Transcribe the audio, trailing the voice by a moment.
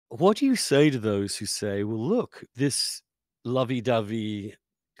What do you say to those who say, "Well, look, this lovey-dovey,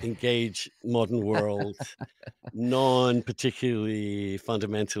 engage modern world, non-particularly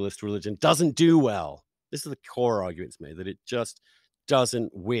fundamentalist religion doesn't do well." This is the core arguments made, that it just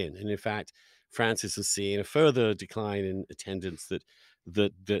doesn't win, and in fact, Francis has seen a further decline in attendance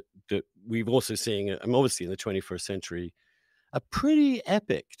that we've also seeing, obviously in the 21st century, a pretty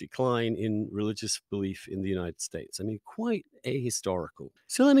epic decline in religious belief in the United States. I mean, quite ahistorical.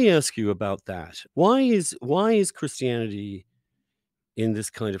 So let me ask you about that. Why is Christianity in this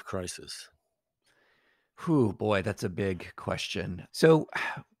kind of crisis? Whew, boy, that's a big question. So,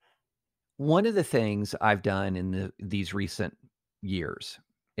 one of the things I've done in these recent years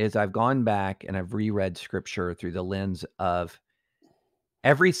is I've gone back and I've reread scripture through the lens of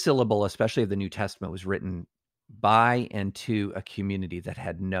every syllable, especially of the New Testament, was written by and to a community that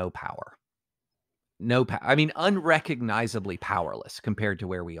had no power. No power. I mean, unrecognizably powerless compared to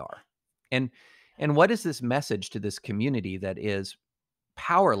where we are. And and what is this message to this community that is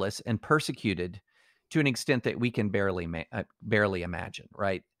powerless and persecuted to an extent that we can barely imagine,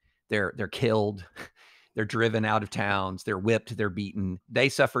 right? They're killed, they're driven out of towns, they're whipped, they're beaten. They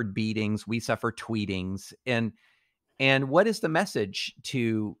suffered beatings, we suffer tweetings. And what is the message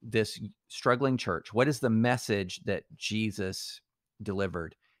to this struggling church? What is the message that Jesus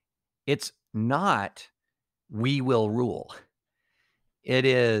delivered? It's not we will rule. It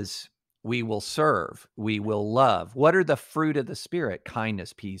is we will serve, we will love. What are the fruit of the spirit?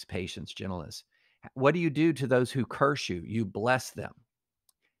 Kindness, peace, patience, gentleness. What do you do to those who curse you? You bless them.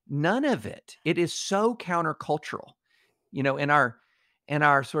 None of it. It is so countercultural. In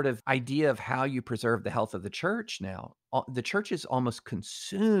our sort of idea of how you preserve the health of the church now, the church is almost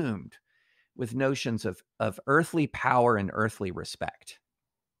consumed with notions of earthly power and earthly respect.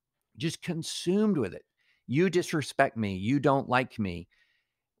 Just consumed with it. You disrespect me, you don't like me.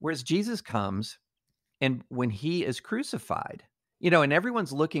 Whereas Jesus comes, and when he is crucified, and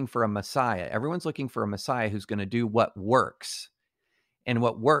everyone's looking for a Messiah. Everyone's looking for a Messiah who's going to do what works. And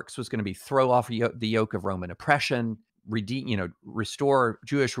what works was going to be throw off the yoke of Roman oppression, restore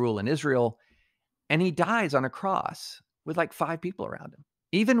Jewish rule in Israel. And he dies on a cross with like 5 people around him.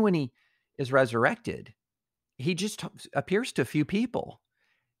 Even when he is resurrected, he just appears to a few people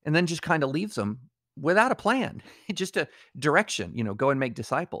and then just kind of leaves them without a plan, just a direction, go and make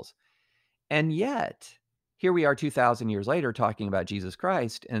disciples. And yet, here we are 2,000 years later talking about Jesus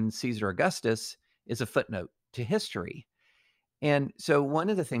Christ, and Caesar Augustus is a footnote to history. And so, one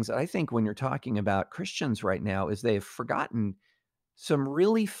of the things that I think when you're talking about Christians right now is they've forgotten some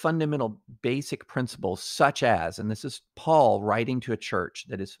really fundamental basic principles, such as, and this is Paul writing to a church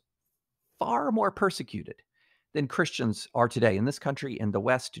that is far more persecuted than Christians are today in this country, in the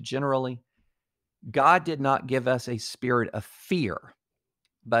West generally. God did not give us a spirit of fear,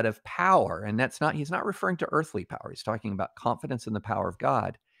 but of power. And he's not referring to earthly power. He's talking about confidence in the power of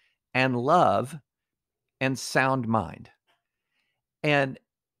God and love and sound mind. And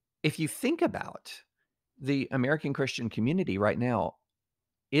if you think about the American Christian community right now,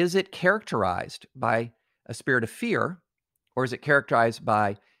 is it characterized by a spirit of fear, or is it characterized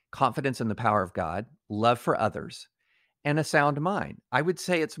by confidence in the power of God, love for others, and a sound mind? I would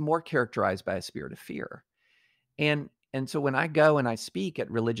say it's more characterized by a spirit of fear. And so when I go and I speak at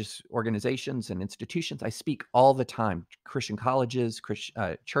religious organizations and institutions, I speak all the time, Christian colleges,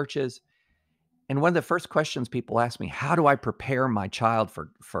 churches. And one of the first questions people ask me, how do I prepare my child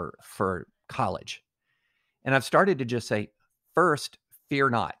for college? And I've started to just say, first, fear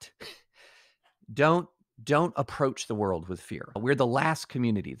not. Don't don't approach the world with fear. We're the last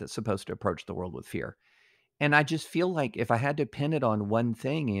community that's supposed to approach the world with fear. And I just feel like if I had to pin it on one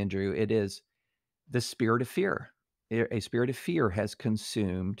thing, Andrew, it is the spirit of fear. A spirit of fear has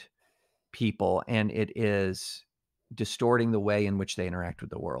consumed people, and it is distorting the way in which they interact with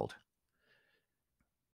the world.